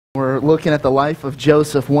looking at the life of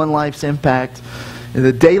Joseph, one life's impact.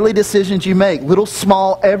 The daily decisions you make, little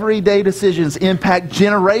small everyday decisions, impact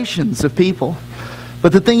generations of people.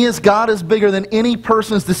 But the thing is, God is bigger than any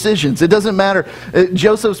person's decisions. It doesn't matter.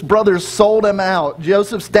 Joseph's brothers sold him out.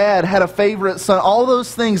 Joseph's dad had a favorite son. All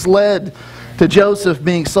those things led to Joseph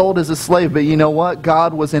being sold as a slave. But you know what?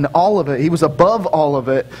 God was in all of it. He was above all of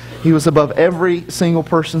it. He was above every single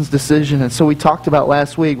person's decision. And so we talked about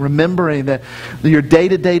last week, remembering that your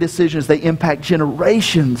day-to-day decisions, they impact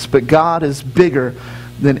generations. But God is bigger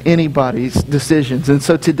than anybody's decisions. And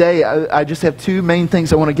so today, I just have two main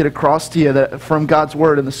things I want to get across to you from God's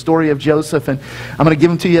Word and the story of Joseph. And I'm going to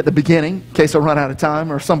give them to you at the beginning, in case I run out of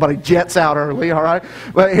time or somebody jets out early, all right?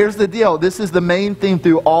 But here's the deal. This is the main theme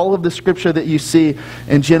through all of the Scripture that you see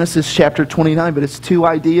in Genesis chapter 29, but it's two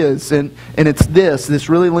ideas. And it's this. This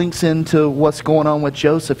really links into what's going on with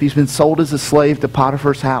Joseph. He's been sold as a slave to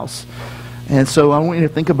Potiphar's house. And so I want you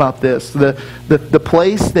to think about this. The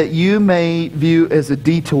place that you may view as a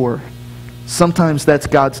detour, sometimes that's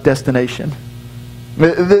God's destination.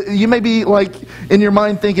 You may be like in your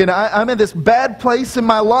mind thinking, I'm in this bad place in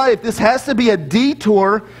my life. This has to be a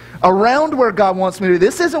detour around where God wants me to go.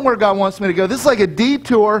 This isn't where God wants me to go. This is like a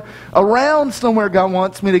detour around somewhere God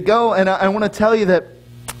wants me to go. And I want to tell you that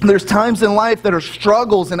there's times in life that are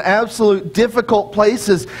struggles and absolute difficult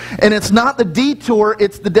places, and it's not the detour,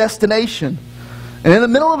 it's the destination. And in the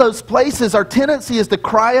middle of those places, our tendency is to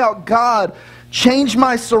cry out, God, change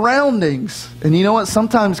my surroundings. And you know what?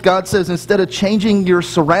 Sometimes God says instead of changing your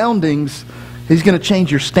surroundings, He's going to change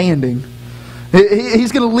your standing.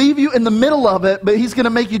 He's going to leave you in the middle of it, but He's going to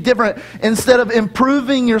make you different. Instead of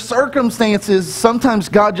improving your circumstances, sometimes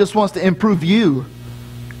God just wants to improve you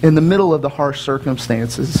in the middle of the harsh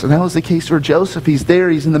circumstances. And that was the case for Joseph. He's there.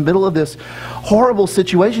 He's in the middle of this horrible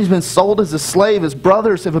situation. He's been sold as a slave. His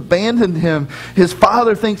brothers have abandoned him. His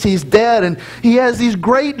father thinks he's dead. And he has these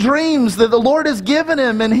great dreams that the Lord has given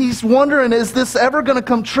him. And he's wondering, is this ever going to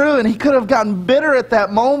come true? And he could have gotten bitter at that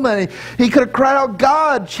moment. He could have cried out,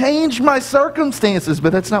 God, change my circumstances.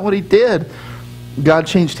 But that's not what he did. God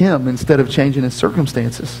changed him instead of changing his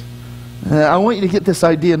circumstances. I want you to get this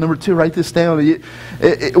idea. Number two, write this down.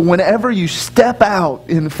 Whenever you step out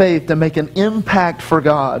in faith to make an impact for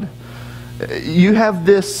God, you have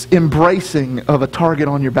this embracing of a target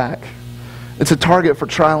on your back. It's a target for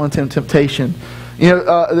trial and temptation. You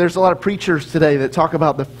know, there's a lot of preachers today that talk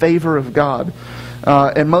about the favor of God.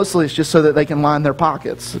 And mostly it's just so that they can line their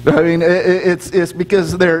pockets. I mean, it's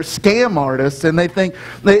because they're scam artists, and they think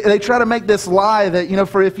they try to make this lie that, you know,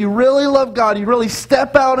 for if you really love God, you really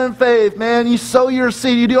step out in faith, man, you sow your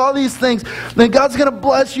seed, you do all these things, then God's going to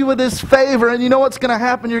bless you with His favor, and you know what's going to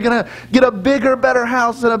happen? You're going to get a bigger, better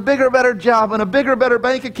house, and a bigger, better job, and a bigger, better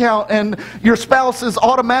bank account, and your spouse is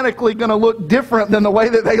automatically going to look different than the way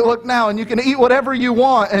that they look now, and you can eat whatever you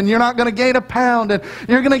want, and you're not going to gain a pound, and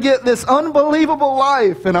you're going to get this unbelievable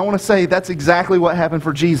life. And I want to say that's exactly what happened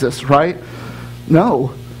for Jesus, right?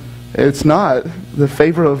 No, it's not. The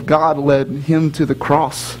favor of God led Him to the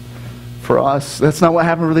cross for us. That's not what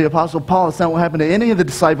happened for the Apostle Paul. It's not what happened to any of the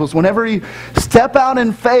disciples. Whenever you step out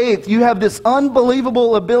in faith, you have this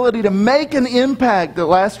unbelievable ability to make an impact that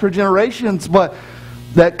lasts for generations, but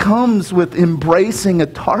that comes with embracing a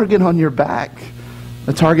target on your back,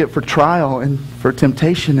 a target for trial and for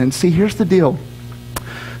temptation. And see, here's the deal.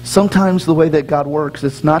 Sometimes the way that God works,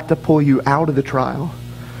 it's not to pull you out of the trial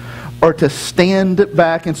or to stand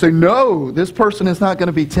back and say, no, this person is not going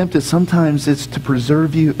to be tempted. Sometimes it's to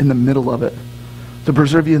preserve you in the middle of it. To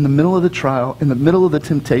preserve you in the middle of the trial, in the middle of the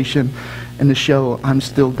temptation, and to show I'm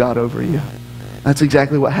still God over you. That's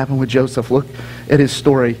exactly what happened with Joseph. Look at his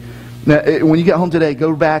story. Now, when you get home today,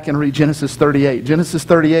 go back and read Genesis 38. Genesis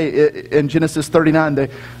 38 and Genesis 39,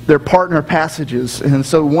 they're partner passages. And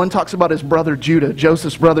so one talks about his brother Judah,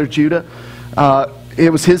 Joseph's brother Judah. It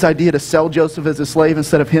was his idea to sell Joseph as a slave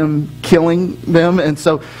instead of him killing them. And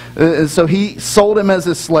so he sold him as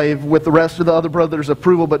a slave with the rest of the other brothers'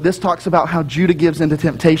 approval. But this talks about how Judah gives into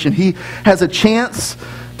temptation. He has a chance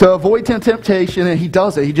to avoid temptation, and he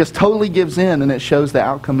does it. He just totally gives in, and it shows the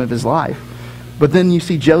outcome of his life. But then you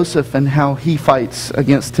see Joseph and how he fights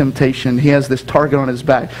against temptation. He has this target on his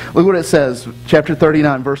back. Look what it says, chapter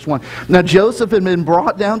 39, verse 1. Now Joseph had been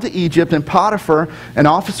brought down to Egypt, and Potiphar, an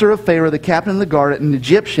officer of Pharaoh, the captain of the guard, an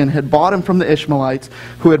Egyptian, had bought him from the Ishmaelites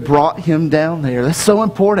who had brought him down there. That's so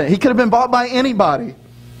important. He could have been bought by anybody.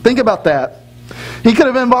 Think about that. He could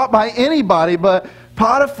have been bought by anybody, but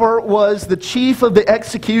Potiphar was the chief of the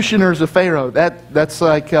executioners of Pharaoh. That's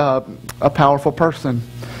like a powerful person.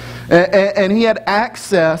 And he had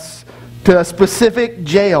access to a specific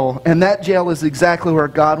jail, and that jail is exactly where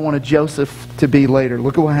God wanted Joseph to be later.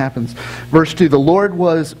 Look at what happens. Verse 2, the Lord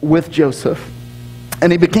was with Joseph,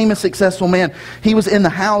 and he became a successful man. He was in the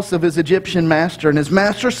house of his Egyptian master, and his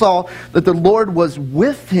master saw that the Lord was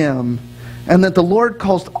with him, and that the Lord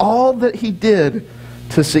caused all that he did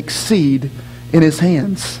to succeed in his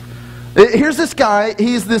hands. Here's this guy,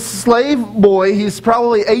 he's this slave boy, he's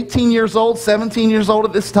probably 18 years old, 17 years old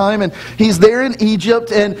at this time, and he's there in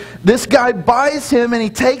Egypt, and this guy buys him, and he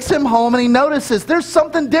takes him home, and he notices there's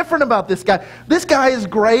something different about this guy. This guy is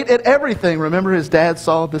great at everything. Remember, his dad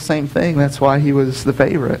saw the same thing. That's why he was the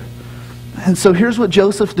favorite. And so here's what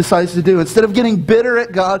Joseph decides to do. Instead of getting bitter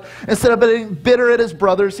at God, instead of getting bitter at his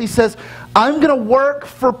brothers, he says, I'm going to work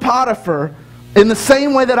for Potiphar in the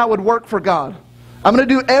same way that I would work for God. I'm going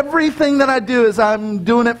to do everything that I do as I'm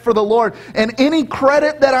doing it for the Lord. And any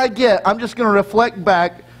credit that I get, I'm just going to reflect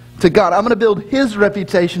back to God. I'm going to build his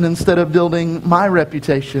reputation instead of building my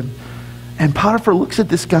reputation. And Potiphar looks at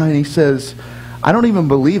this guy and he says, I don't even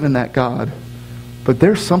believe in that God, but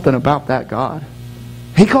there's something about that God.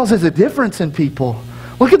 He causes a difference in people.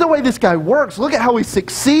 Look at the way this guy works. Look at how he's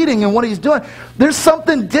succeeding and what he's doing. There's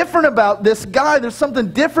something different about this guy. There's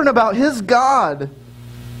something different about his God.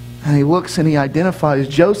 And he looks and he identifies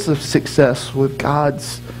Joseph's success with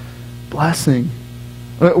God's blessing.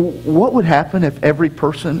 What would happen if every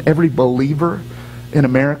person, every believer in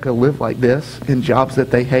America lived like this in jobs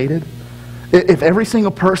that they hated? If every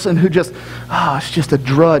single person who just, it's just a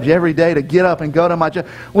drudge every day to get up and go to my job.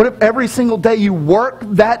 What if every single day you work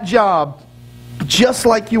that job just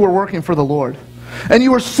like you were working for the Lord? And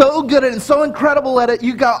you were so good at it and so incredible at it,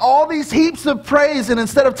 you got all these heaps of praise, and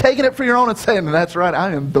instead of taking it for your own and saying, that's right,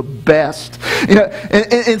 I am the best.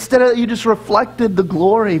 Instead of you just reflected the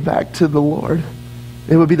glory back to the Lord.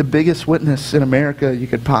 It would be the biggest witness in America you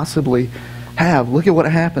could possibly have. Look at what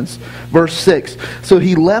happens. Verse 6. So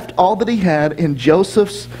he left all that he had in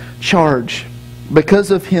Joseph's charge.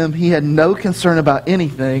 Because of him, he had no concern about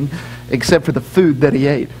anything except for the food that he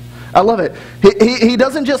ate. I love it. He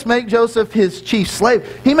doesn't just make Joseph his chief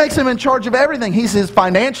slave. He makes him in charge of everything. He's his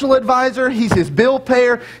financial advisor. He's his bill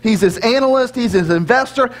payer. He's his analyst. He's his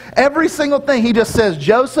investor. Every single thing. He just says,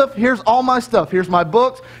 Joseph, here's all my stuff. Here's my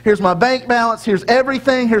books. Here's my bank balance. Here's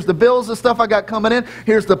everything. Here's the bills and stuff I got coming in.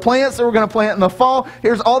 Here's the plants that we're going to plant in the fall.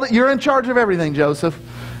 Here's all that. You're in charge of everything, Joseph.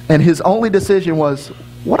 And his only decision was,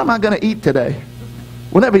 what am I going to eat today?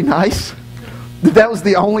 Wouldn't that be nice? That was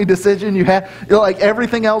the only decision you had. Like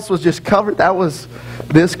everything else was just covered. That was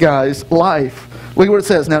this guy's life. Look at what it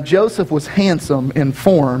says. Now Joseph was handsome in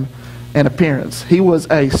form and appearance. He was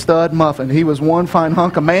a stud muffin. He was one fine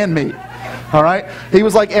hunk of man meat. All right? He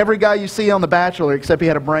was like every guy you see on The Bachelor, except he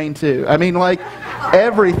had a brain too. I mean, like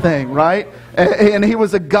everything, right? And he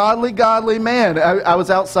was a godly man. I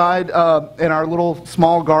was outside in our little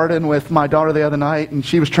small garden with my daughter the other night, and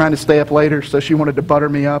she was trying to stay up later, so she wanted to butter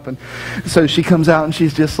me up. And so she comes out, and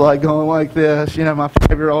she's just like going like this, my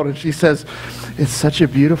 5-year-old, and she says, it's such a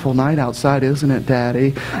beautiful night outside, isn't it,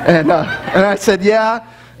 Daddy? And I said, yeah.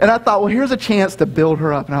 And I thought, well, here's a chance to build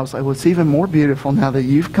her up. And I was like, well, it's even more beautiful now that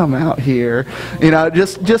you've come out here.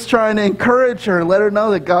 Just trying to encourage her and let her know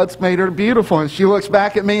that God's made her beautiful. And she looks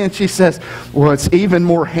back at me and she says, well, it's even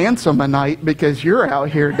more handsome a night because you're out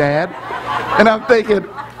here, Dad. And I'm thinking,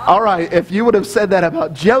 all right, if you would have said that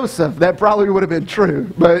about Joseph, that probably would have been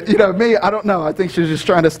true. But, me, I don't know. I think she was just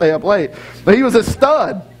trying to stay up late. But he was a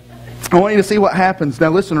stud. I want you to see what happens. Now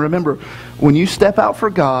listen, remember, when you step out for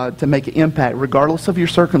God to make an impact, regardless of your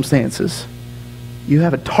circumstances, you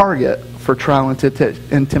have a target for trial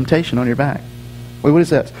and temptation on your back. Wait, what is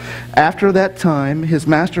that? After that time, his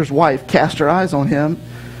master's wife cast her eyes on him,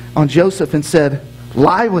 on Joseph, and said,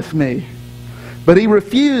 lie with me. But he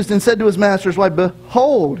refused and said to his master's wife,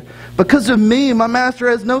 behold, because of me, my master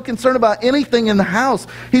has no concern about anything in the house.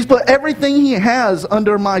 He's put everything he has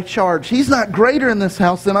under my charge. He's not greater in this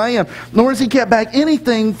house than I am, nor has he kept back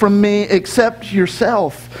anything from me except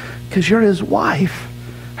yourself, because you're his wife.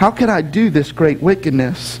 How can I do this great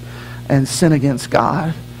wickedness and sin against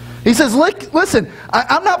God? He says, listen,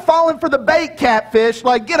 I'm not falling for the bait, catfish.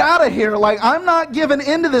 Like, get out of here. Like, I'm not giving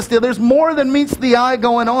into this deal. There's more than meets the eye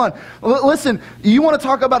going on. Listen, you want to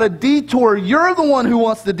talk about a detour. You're the one who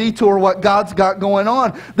wants to detour what God's got going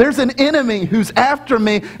on. There's an enemy who's after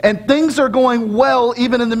me, and things are going well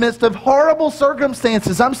even in the midst of horrible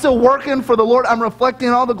circumstances. I'm still working for the Lord. I'm reflecting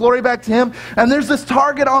all the glory back to Him. And there's this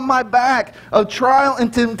target on my back of trial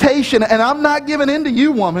and temptation, and I'm not giving in to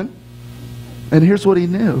you, woman. And here's what he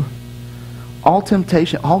knew. All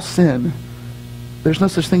temptation, all sin, there's no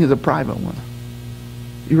such thing as a private one.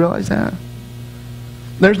 You realize that?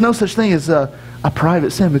 There's no such thing as a a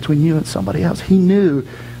private sin between you and somebody else. He knew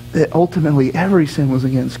that ultimately every sin was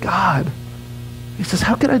against God. He says,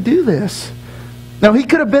 how could I do this? Now, he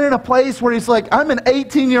could have been in a place where he's like, I'm an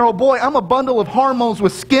 18-year-old boy. I'm a bundle of hormones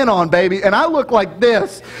with skin on, baby, and I look like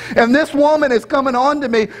this. And this woman is coming on to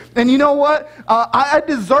me. And you know what? I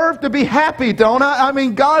deserve to be happy, don't I? I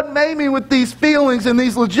mean, God made me with these feelings and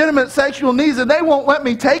these legitimate sexual needs, and they won't let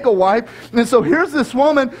me take a wife. And so here's this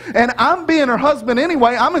woman, and I'm being her husband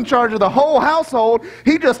anyway. I'm in charge of the whole household.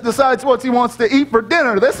 He just decides what he wants to eat for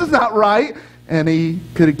dinner. This is not right. And he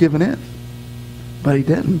could have given in, but he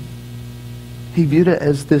didn't. He viewed it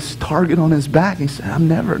as this target on his back. He said,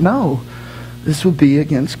 no, this would be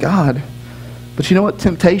against God. But you know what?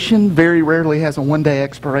 Temptation very rarely has a one-day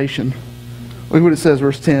expiration. Look what it says,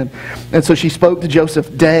 verse 10. And so she spoke to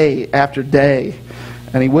Joseph day after day,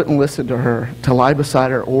 and he wouldn't listen to her, to lie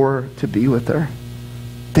beside her or to be with her.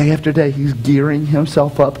 Day after day, he's gearing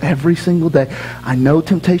himself up every single day. I know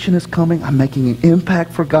temptation is coming. I'm making an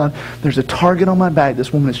impact for God. There's a target on my back.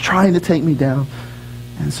 This woman is trying to take me down.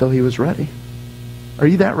 And so he was ready. Are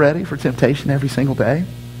you that ready for temptation every single day?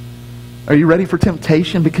 Are you ready for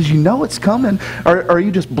temptation because you know it's coming? Or are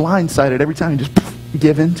you just blindsided every time you just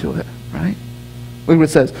give into it, right? Look what it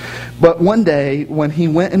says. But one day, when he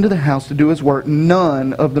went into the house to do his work,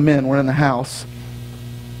 none of the men were in the house.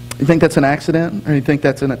 You think that's an accident? Or you think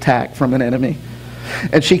that's an attack from an enemy?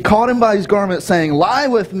 And she caught him by his garment, saying, lie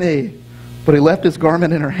with me. But he left his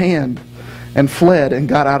garment in her hand and fled and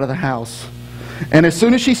got out of the house. And as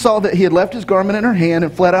soon as she saw that he had left his garment in her hand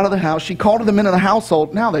and fled out of the house, she called to the men of the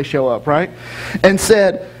household. Now they show up, right? And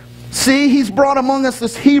said, see, he's brought among us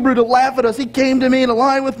this Hebrew to laugh at us. He came to me and to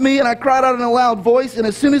lie with me, and I cried out in a loud voice. And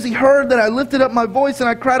as soon as he heard that I lifted up my voice and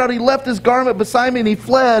I cried out, he left his garment beside me and he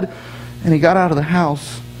fled. And he got out of the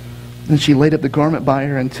house. And she laid up the garment by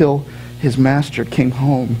her until his master came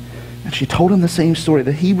home. And she told him the same story.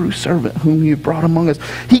 The Hebrew servant whom you brought among us,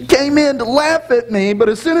 he came in to laugh at me, but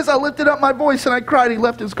as soon as I lifted up my voice and I cried, he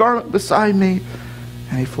left his garment beside me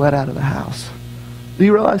and he fled out of the house. Do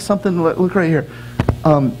you realize something? Look right here.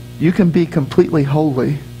 You can be completely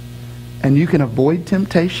holy and you can avoid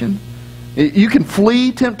temptation. You can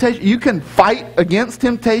flee temptation. You can fight against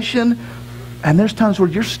temptation. And there's times where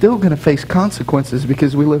you're still going to face consequences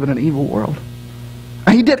because we live in an evil world.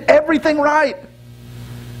 And he did everything right.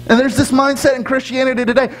 And there's this mindset in Christianity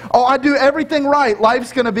today. Oh, I do everything right.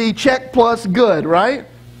 Life's going to be check plus good, right?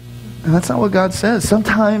 And that's not what God says.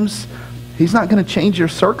 Sometimes he's not going to change your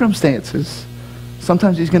circumstances.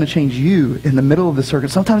 Sometimes he's going to change you in the middle of the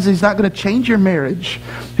circumstance. Sometimes he's not going to change your marriage.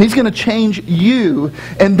 He's going to change you,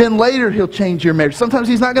 and then later he'll change your marriage. Sometimes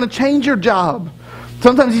he's not going to change your job.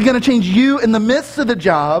 Sometimes he's going to change you in the midst of the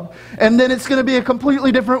job, and then it's going to be a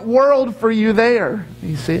completely different world for you there.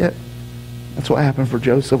 You see it? That's what happened for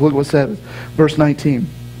Joseph. Look what it says, verse 19.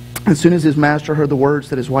 As soon as his master heard the words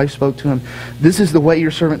that his wife spoke to him, this is the way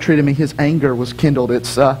your servant treated me. His anger was kindled.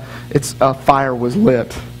 Its fire was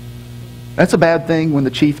lit. That's a bad thing when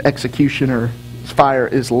the chief executioner's fire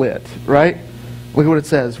is lit, right? Look at what it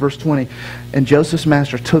says, verse 20. And Joseph's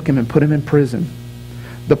master took him and put him in prison,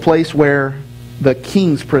 the place where the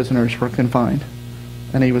king's prisoners were confined.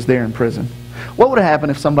 And he was there in prison. What would have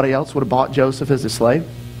happened if somebody else would have bought Joseph as a slave?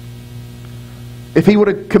 If he would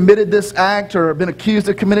have committed this act or been accused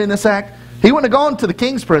of committing this act, he wouldn't have gone to the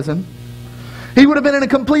king's prison. He would have been in a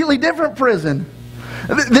completely different prison.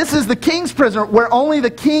 This is the king's prison, where only the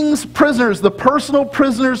king's prisoners, the personal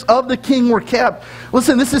prisoners of the king, were kept.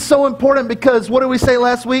 Listen, this is so important because what did we say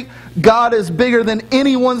last week? God is bigger than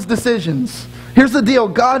anyone's decisions. Here's the deal.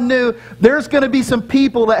 God knew there's going to be some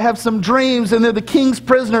people that have some dreams and they're the king's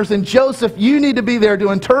prisoners. And Joseph, you need to be there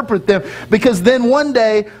to interpret them, because then one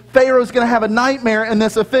day Pharaoh's going to have a nightmare, and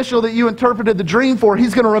this official that you interpreted the dream for,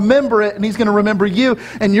 he's going to remember it, and he's going to remember you,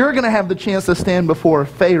 and you're going to have the chance to stand before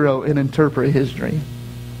Pharaoh and interpret his dream.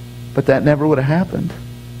 But that never would have happened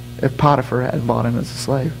if Potiphar hadn't bought him as a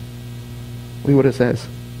slave. Look what it says.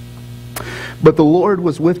 But the Lord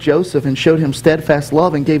was with Joseph and showed him steadfast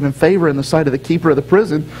love and gave him favor in the sight of the keeper of the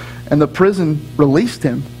prison, and the prison released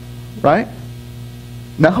him. Right?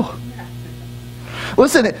 No.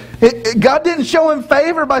 Listen, God didn't show him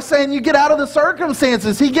favor by saying you get out of the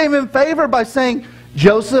circumstances. He gave him favor by saying,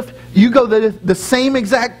 Joseph, you go the same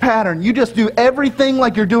exact pattern. You just do everything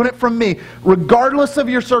like you're doing it from me, regardless of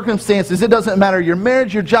your circumstances. It doesn't matter your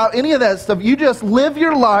marriage, your job, any of that stuff. You just live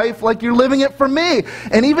your life like you're living it for me.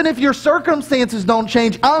 And even if your circumstances don't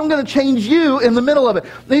change, I'm going to change you in the middle of it.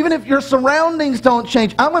 Even if your surroundings don't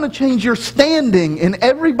change, I'm going to change your standing in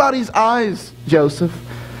everybody's eyes, Joseph.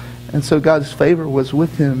 And so God's favor was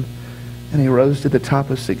with him, and he rose to the top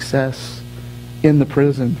of success in the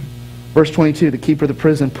prison. Verse 22, the keeper of the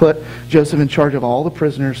prison put Joseph in charge of all the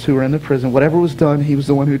prisoners who were in the prison. Whatever was done, he was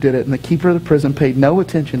the one who did it. And the keeper of the prison paid no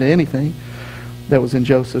attention to anything that was in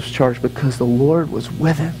Joseph's charge because the Lord was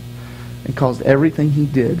with him and caused everything he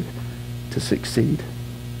did to succeed.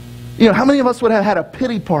 You know, how many of us would have had a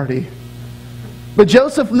pity party? But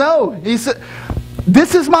Joseph, no. He said,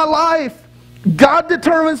 this is my life. God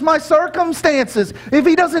determines my circumstances. If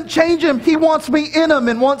He doesn't change them, He wants me in them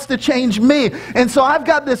and wants to change me. And so I've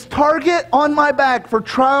got this target on my back for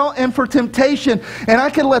trial and for temptation. And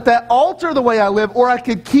I can let that alter the way I live, or I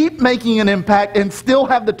could keep making an impact and still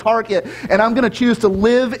have the target. And I'm going to choose to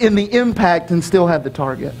live in the impact and still have the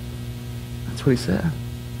target. That's what he said.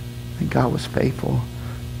 And God was faithful.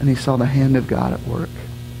 And he saw the hand of God at work.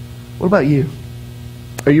 What about you?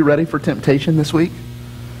 Are you ready for temptation this week?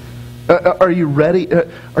 Are you ready?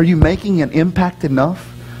 Are you making an impact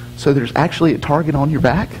enough so there's actually a target on your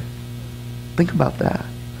back? Think about that.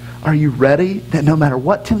 Are you ready that no matter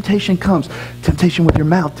what temptation comes, temptation with your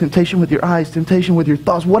mouth, temptation with your eyes, temptation with your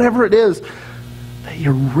thoughts, whatever it is, that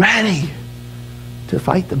you're ready to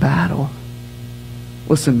fight the battle?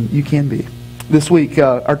 Listen, you can be. This week,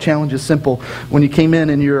 our challenge is simple. When you came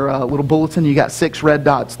in your little bulletin, you got 6 red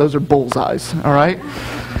dots. Those are bullseyes, all right?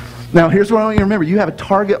 Now, here's what I want you to remember. You have a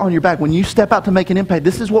target on your back. When you step out to make an impact,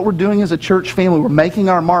 this is what we're doing as a church family. We're making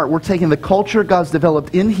our mark. We're taking the culture God's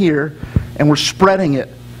developed in here, and we're spreading it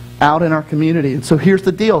out in our community. And so here's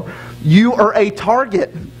the deal. You are a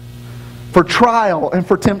target for trial and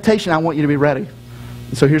for temptation. I want you to be ready.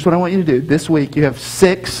 And so here's what I want you to do. This week, you have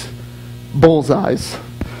 6 bullseyes.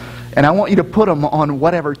 And I want you to put them on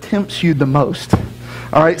whatever tempts you the most.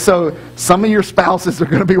 All right, so some of your spouses are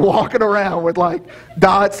going to be walking around with like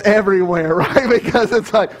dots everywhere, right? Because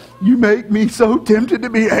it's like, you make me so tempted to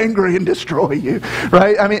be angry and destroy you,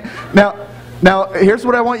 right? I mean, now here's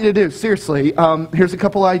what I want you to do. Seriously, here's a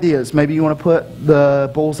couple ideas. Maybe you want to put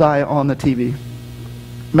the bullseye on the TV.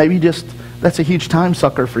 Maybe that's a huge time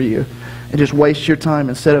sucker for you. And just waste your time.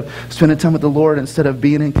 Instead of spending time with the Lord, instead of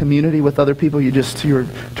being in community with other people, you're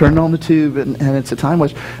turning on the tube and it's a time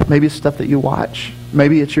waste. Maybe it's stuff that you watch.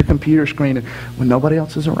 Maybe it's your computer screen, and when nobody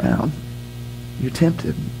else is around, you're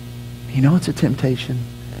tempted. You know it's a temptation,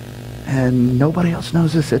 and nobody else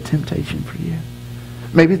knows it's a temptation for you.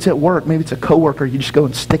 Maybe it's at work. Maybe it's a coworker. You just go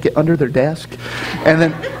and stick it under their desk, and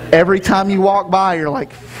then every time you walk by, you're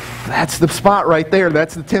like, that's the spot right there.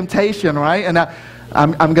 That's the temptation, right? And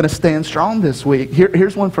I'm going to stand strong this week.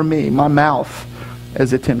 Here's one for me. My mouth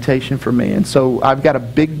is a temptation for me. And so I've got a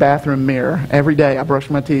big bathroom mirror. Every day I brush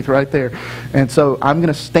my teeth right there. And so I'm going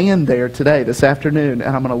to stand there today, this afternoon,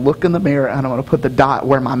 and I'm going to look in the mirror, and I'm going to put the dot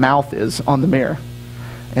where my mouth is on the mirror.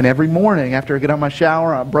 And every morning after I get out of my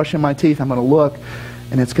shower, I'm brushing my teeth, I'm going to look,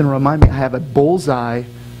 and it's going to remind me I have a bullseye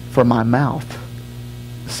for my mouth.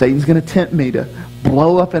 Satan's going to tempt me to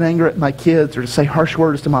blow up in anger at my kids, or to say harsh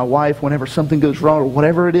words to my wife whenever something goes wrong, or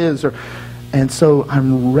whatever it is. And so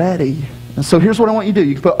I'm ready. And so here's what I want you to do.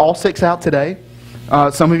 You can put all 6 out today.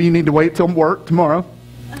 Some of you need to wait till work tomorrow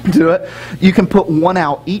to do it. You can put 1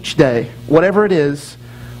 out each day. Whatever it is,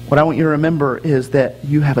 what I want you to remember is that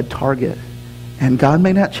you have a target. And God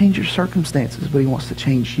may not change your circumstances, but He wants to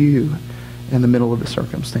change you in the middle of the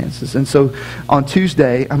circumstances. And so on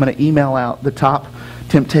Tuesday, I'm going to email out the top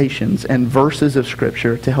temptations and verses of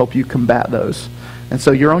Scripture to help you combat those. And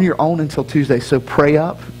so you're on your own until Tuesday. So pray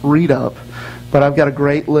up, read up. But I've got a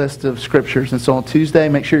great list of Scriptures. And so on Tuesday,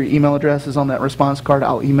 make sure your email address is on that response card.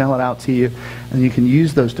 I'll email it out to you. And you can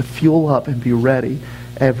use those to fuel up and be ready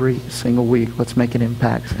every single week. Let's make an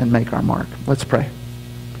impact and make our mark. Let's pray.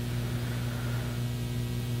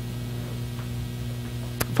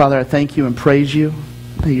 Father, I thank you and praise you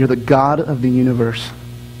that you're the God of the universe.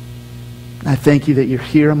 I thank you that you're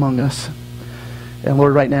here among us. And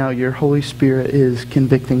Lord, right now, your Holy Spirit is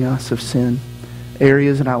convicting us of sin.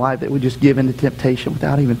 Areas in our life that we just give into temptation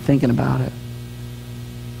without even thinking about it.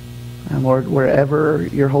 And Lord, wherever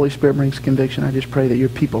your Holy Spirit brings conviction, I just pray that your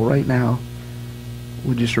people right now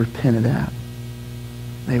would just repent of that.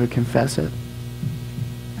 They would confess it.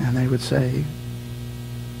 And they would say,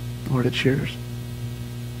 Lord, it's yours.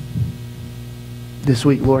 This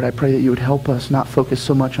week, Lord, I pray that you would help us not focus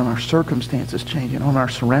so much on our circumstances changing, on our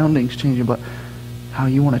surroundings changing, but how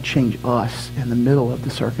you want to change us in the middle of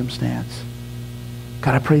the circumstance.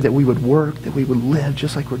 God, I pray that we would work, that we would live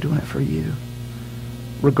just like we're doing it for you.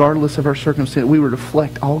 Regardless of our circumstance, we would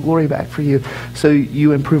reflect all glory back for you, so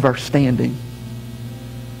you improve our standing,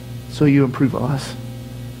 so you improve us.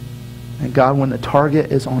 And God, when the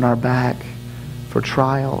target is on our back for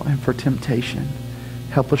trial and for temptation,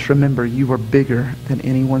 help us remember you are bigger than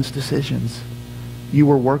anyone's decisions. You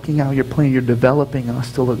were working out your plan. You're developing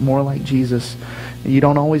us to look more like Jesus. And you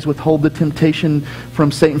don't always withhold the temptation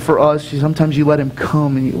from Satan for us. Sometimes you let him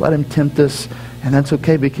come and you let him tempt us. And that's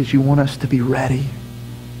okay because you want us to be ready.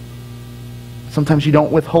 Sometimes you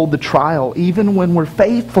don't withhold the trial. Even when we're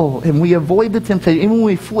faithful and we avoid the temptation, even when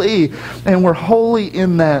we flee and we're holy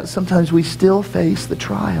in that, sometimes we still face the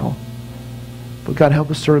trial. But God, help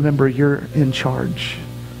us to remember you're in charge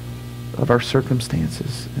of our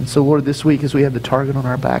circumstances. And so, Lord, this week as we have the target on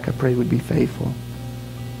our back, I pray we'd be faithful.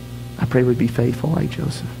 I pray we'd be faithful like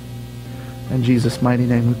Joseph. In Jesus' mighty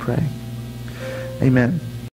name we pray. Amen.